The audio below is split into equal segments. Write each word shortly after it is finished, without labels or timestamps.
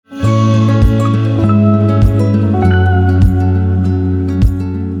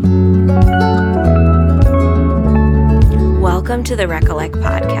to the Recollect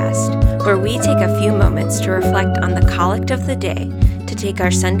podcast, where we take a few moments to reflect on the collect of the day to take our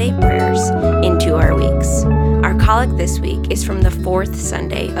Sunday prayers into our weeks. Our collect this week is from the fourth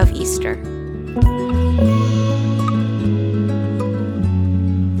Sunday of Easter.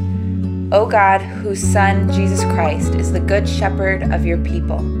 O God, whose Son, Jesus Christ, is the good shepherd of your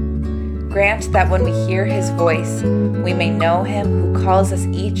people, grant that when we hear his voice, we may know him who calls us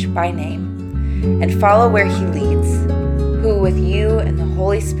each by name, and follow where he leads, who with you and the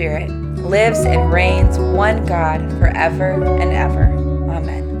Holy Spirit lives and reigns one God forever and ever.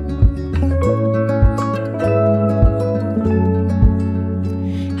 Amen.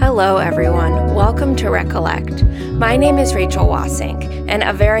 Hello everyone, welcome to Recollect. My name is Rachel Wassink, and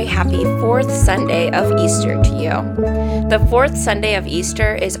a very happy fourth Sunday of Easter to you. The fourth Sunday of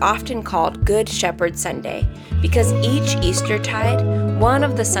Easter is often called Good Shepherd Sunday because each Eastertide, one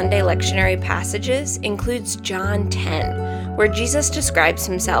of the Sunday lectionary passages includes John 10, where Jesus describes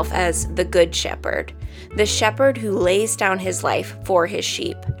himself as the Good Shepherd, the shepherd who lays down his life for his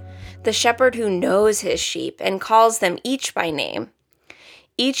sheep, the shepherd who knows his sheep and calls them each by name.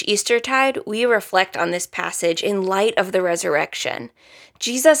 Each Eastertide, we reflect on this passage in light of the resurrection.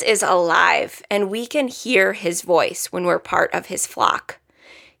 Jesus is alive, and we can hear his voice when we're part of his flock.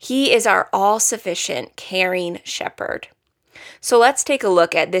 He is our all-sufficient, caring shepherd. So let's take a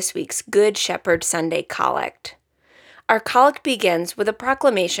look at this week's Good Shepherd Sunday Collect. Our collect begins with a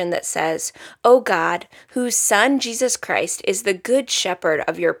proclamation that says, O God, whose Son, Jesus Christ, is the good shepherd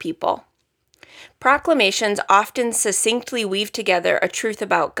of your people. Proclamations often succinctly weave together a truth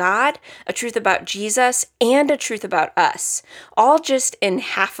about God, a truth about Jesus, and a truth about us, all just in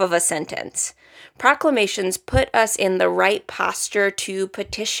half of a sentence. Proclamations put us in the right posture to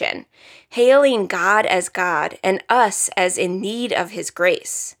petition, hailing God as God and us as in need of his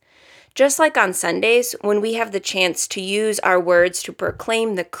grace. Just like on Sundays, when we have the chance to use our words to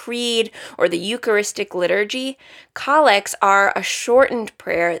proclaim the creed or the Eucharistic liturgy, collects are a shortened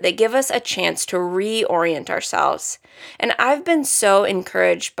prayer that give us a chance to reorient ourselves. And I've been so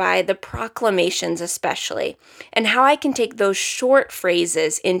encouraged by the proclamations especially, and how I can take those short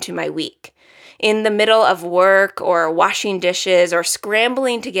phrases into my week. In the middle of work or washing dishes or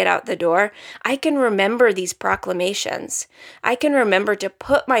scrambling to get out the door, I can remember these proclamations. I can remember to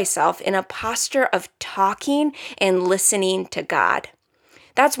put myself in a posture of talking and listening to God.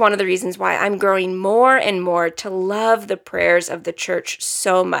 That's one of the reasons why I'm growing more and more to love the prayers of the church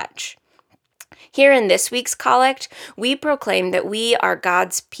so much. Here in this week's collect, we proclaim that we are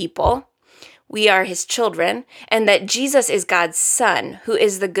God's people, we are his children, and that Jesus is God's Son, who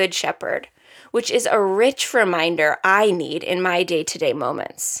is the Good Shepherd, which is a rich reminder I need in my day-to-day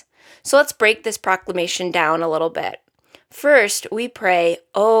moments. So let's break this proclamation down a little bit. First, we pray,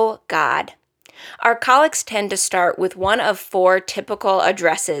 O God. Our collects tend to start with one of four typical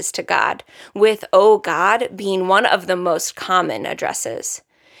addresses to God, with O God being one of the most common addresses.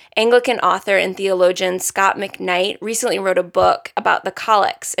 Anglican author and theologian Scot McKnight recently wrote a book about the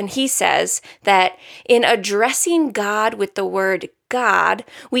collects, and he says that in addressing God with the word God,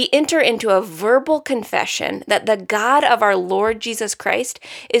 we enter into a verbal confession that the God of our Lord Jesus Christ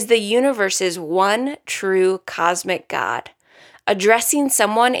is the universe's one true cosmic God. Addressing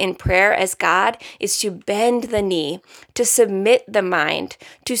someone in prayer as God is to bend the knee, to submit the mind,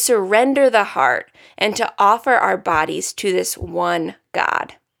 to surrender the heart, and to offer our bodies to this one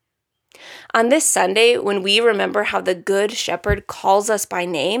God. On this Sunday, when we remember how the Good Shepherd calls us by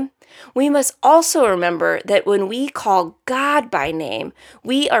name, we must also remember that when we call God by name,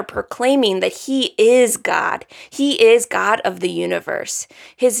 we are proclaiming that he is God. He is God of the universe.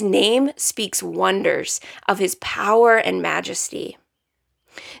 His name speaks wonders of his power and majesty.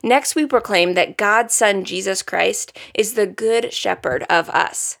 Next, we proclaim that God's Son, Jesus Christ, is the Good Shepherd of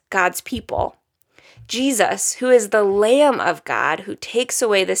us, God's people. Jesus, who is the Lamb of God who takes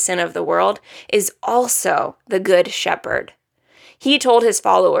away the sin of the world, is also the Good Shepherd. He told his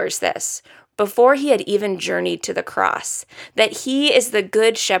followers this before he had even journeyed to the cross, that he is the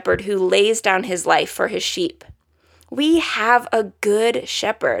Good Shepherd who lays down his life for his sheep. We have a Good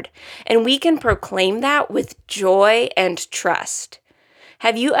Shepherd, and we can proclaim that with joy and trust.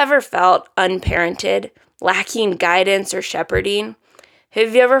 Have you ever felt unparented, lacking guidance or shepherding?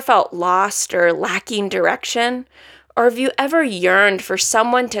 Have you ever felt lost or lacking direction? Or have you ever yearned for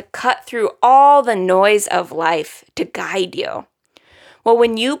someone to cut through all the noise of life to guide you? Well,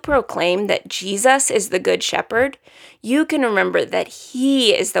 when you proclaim that Jesus is the Good Shepherd, you can remember that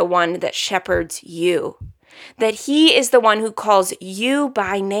he is the one that shepherds you, that he is the one who calls you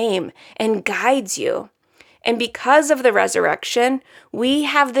by name and guides you. And because of the resurrection, we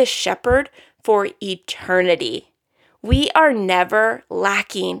have this shepherd for eternity. We are never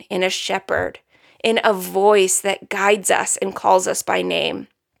lacking in a shepherd, in a voice that guides us and calls us by name.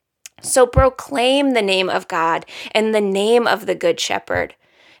 So proclaim the name of God and the name of the Good Shepherd.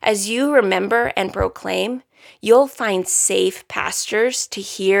 As you remember and proclaim, you'll find safe pastures to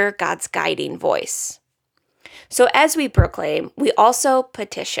hear God's guiding voice. So as we proclaim, we also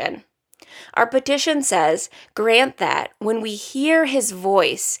petition. Our petition says, grant that when we hear his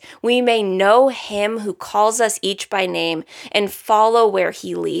voice, we may know him who calls us each by name and follow where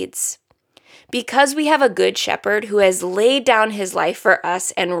he leads. Because we have a good shepherd who has laid down his life for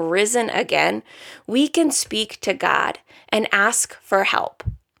us and risen again, we can speak to God and ask for help.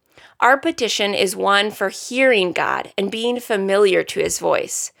 Our petition is one for hearing God and being familiar to his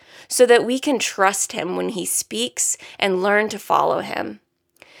voice, so that we can trust him when he speaks and learn to follow him.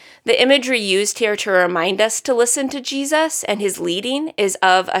 The imagery used here to remind us to listen to Jesus and his leading is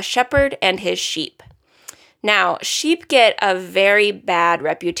of a shepherd and his sheep. Now, sheep get a very bad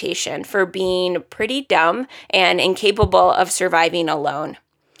reputation for being pretty dumb and incapable of surviving alone.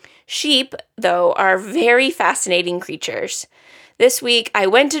 Sheep, though, are very fascinating creatures. This week, I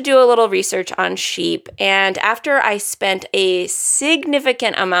went to do a little research on sheep, and after I spent a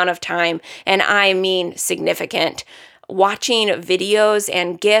significant amount of time, and I mean significant, watching videos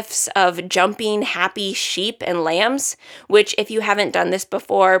and GIFs of jumping happy sheep and lambs, which if you haven't done this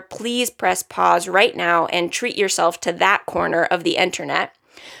before, please press pause right now and treat yourself to that corner of the internet.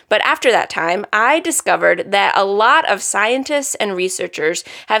 But after that time, I discovered that a lot of scientists and researchers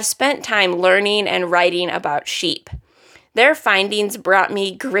have spent time learning and writing about sheep. Their findings brought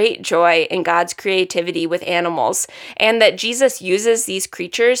me great joy in God's creativity with animals, and that Jesus uses these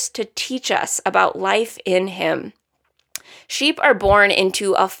creatures to teach us about life in him. Sheep are born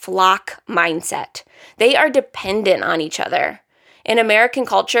into a flock mindset. They are dependent on each other. In American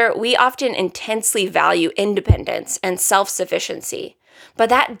culture, we often intensely value independence and self-sufficiency, but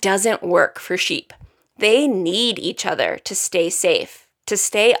that doesn't work for sheep. They need each other to stay safe, to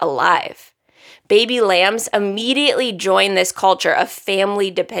stay alive. Baby lambs immediately join this culture of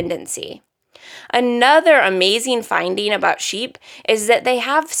family dependency. Another amazing finding about sheep is that they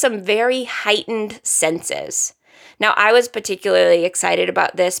have some very heightened senses. Now, I was particularly excited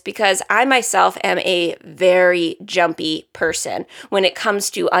about this because I myself am a very jumpy person when it comes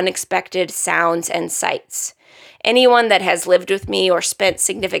to unexpected sounds and sights. Anyone that has lived with me or spent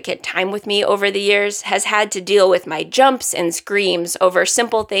significant time with me over the years has had to deal with my jumps and screams over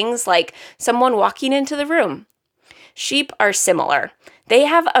simple things like someone walking into the room. Sheep are similar. They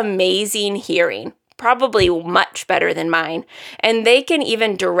have amazing hearing, probably much better than mine, and they can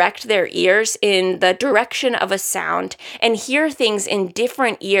even direct their ears in the direction of a sound and hear things in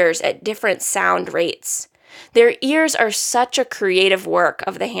different ears at different sound rates. Their ears are such a creative work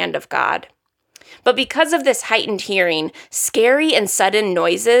of the hand of God. But because of this heightened hearing, scary and sudden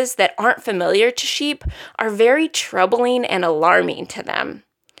noises that aren't familiar to sheep are very troubling and alarming to them.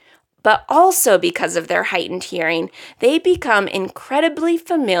 But also because of their heightened hearing, they become incredibly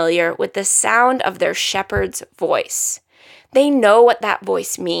familiar with the sound of their shepherd's voice. They know what that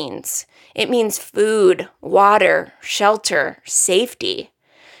voice means. It means food, water, shelter, safety.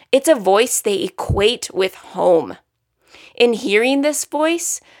 It's a voice they equate with home. In hearing this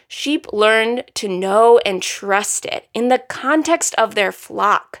voice, sheep learn to know and trust it in the context of their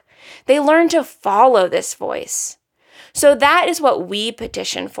flock. They learn to follow this voice. So that is what we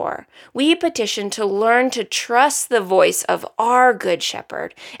petition for. We petition to learn to trust the voice of our Good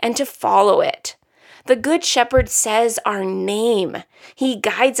Shepherd and to follow it. The Good Shepherd says our name. He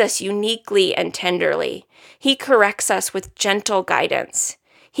guides us uniquely and tenderly. He corrects us with gentle guidance.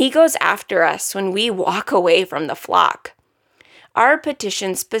 He goes after us when we walk away from the flock. Our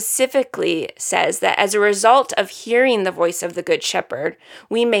petition specifically says that as a result of hearing the voice of the Good Shepherd,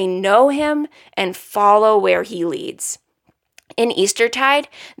 we may know him and follow where he leads. In Eastertide,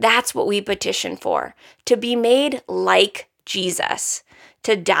 that's what we petition for, to be made like Jesus,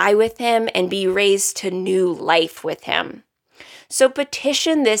 to die with him and be raised to new life with him. So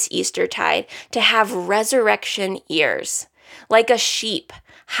petition this Eastertide to have resurrection ears, like a sheep,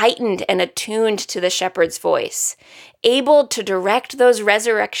 heightened and attuned to the shepherd's voice, able to direct those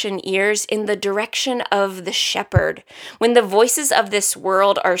resurrection ears in the direction of the shepherd when the voices of this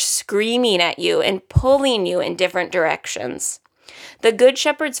world are screaming at you and pulling you in different directions. The Good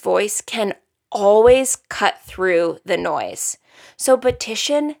Shepherd's voice can always cut through the noise. So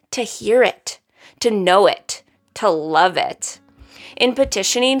petition to hear it, to know it, to love it. In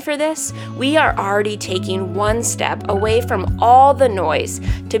petitioning for this, we are already taking one step away from all the noise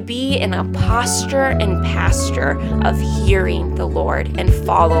to be in a posture and pasture of hearing the Lord and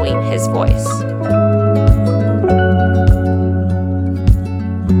following his voice.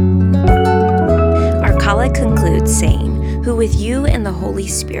 saying, who with you and the Holy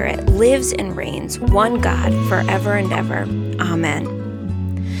Spirit lives and reigns, one God, forever and ever.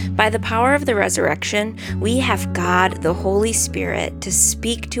 Amen. By the power of the resurrection, we have God, the Holy Spirit, to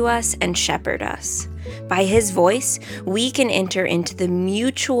speak to us and shepherd us. By his voice, we can enter into the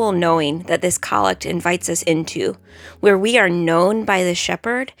mutual knowing that this collect invites us into, where we are known by the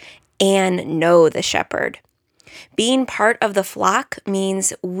shepherd and know the shepherd. Being part of the flock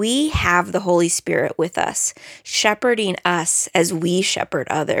means we have the Holy Spirit with us, shepherding us as we shepherd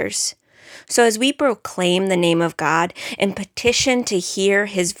others. So as we proclaim the name of God and petition to hear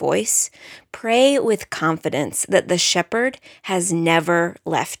his voice, pray with confidence that the shepherd has never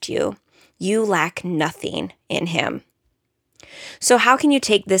left you. You lack nothing in him. So how can you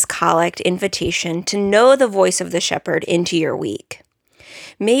take this collect invitation to know the voice of the shepherd into your week?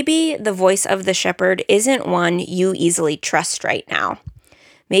 Maybe the voice of the shepherd isn't one you easily trust right now.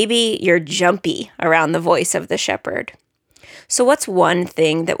 Maybe you're jumpy around the voice of the shepherd. So what's one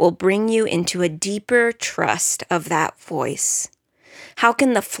thing that will bring you into a deeper trust of that voice? How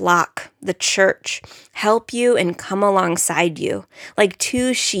can the flock, the church, help you and come alongside you, like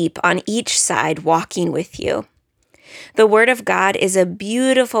two sheep on each side walking with you? The Word of God is a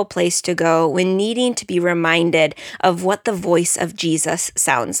beautiful place to go when needing to be reminded of what the voice of Jesus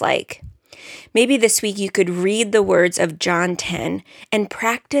sounds like. Maybe this week you could read the words of John 10 and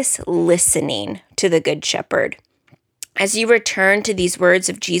practice listening to the Good Shepherd. As you return to these words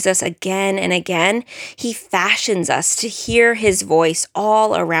of Jesus again and again, he fashions us to hear his voice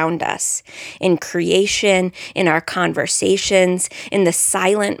all around us, in creation, in our conversations, in the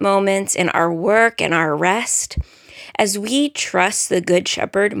silent moments, in our work and our rest. As we trust the Good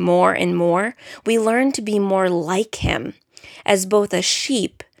Shepherd more and more, we learn to be more like him, as both a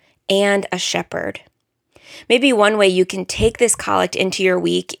sheep and a shepherd. Maybe one way you can take this collect into your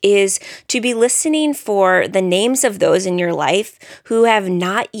week is to be listening for the names of those in your life who have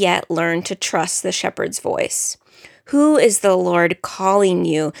not yet learned to trust the shepherd's voice. Who is the Lord calling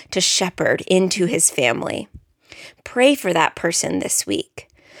you to shepherd into his family? Pray for that person this week.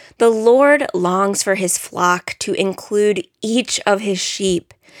 The Lord longs for his flock to include each of his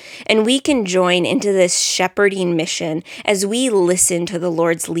sheep, and we can join into this shepherding mission as we listen to the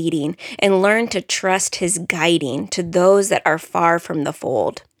Lord's leading and learn to trust his guiding to those that are far from the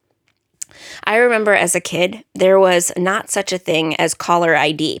fold. I remember as a kid, there was not such a thing as caller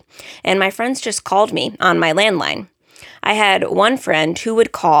ID, and my friends just called me on my landline. I had one friend who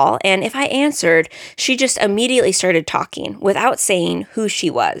would call, and if I answered, she just immediately started talking without saying who she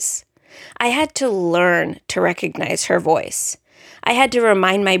was. I had to learn to recognize her voice. I had to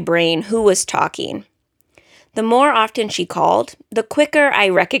remind my brain who was talking. The more often she called, the quicker I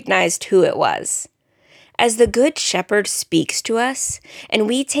recognized who it was. As the Good Shepherd speaks to us, and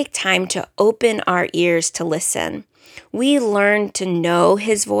we take time to open our ears to listen, we learn to know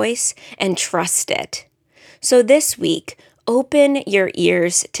his voice and trust it. So this week, open your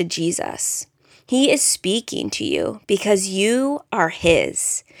ears to Jesus. He is speaking to you because you are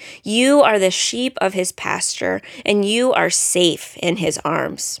his. You are the sheep of his pasture, and you are safe in his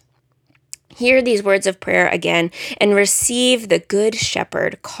arms. Hear these words of prayer again and receive the Good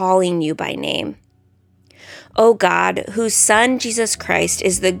Shepherd calling you by name. O God, whose Son Jesus Christ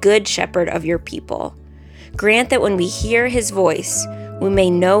is the Good Shepherd of your people, grant that when we hear his voice, we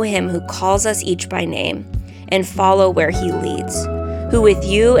may know him who calls us each by name and follow where he leads, who with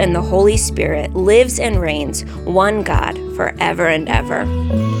you and the Holy Spirit lives and reigns, one God, forever and ever.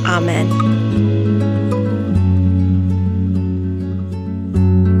 Amen.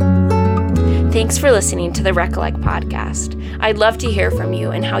 Thanks for listening to the Recollect podcast. I'd love to hear from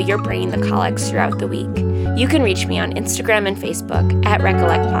you and how you're praying the collects throughout the week. You can reach me on Instagram and Facebook at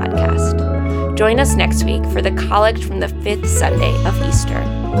Recollect Podcast. Join us next week for the collect from the 5th Sunday of Easter.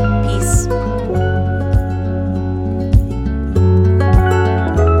 Peace.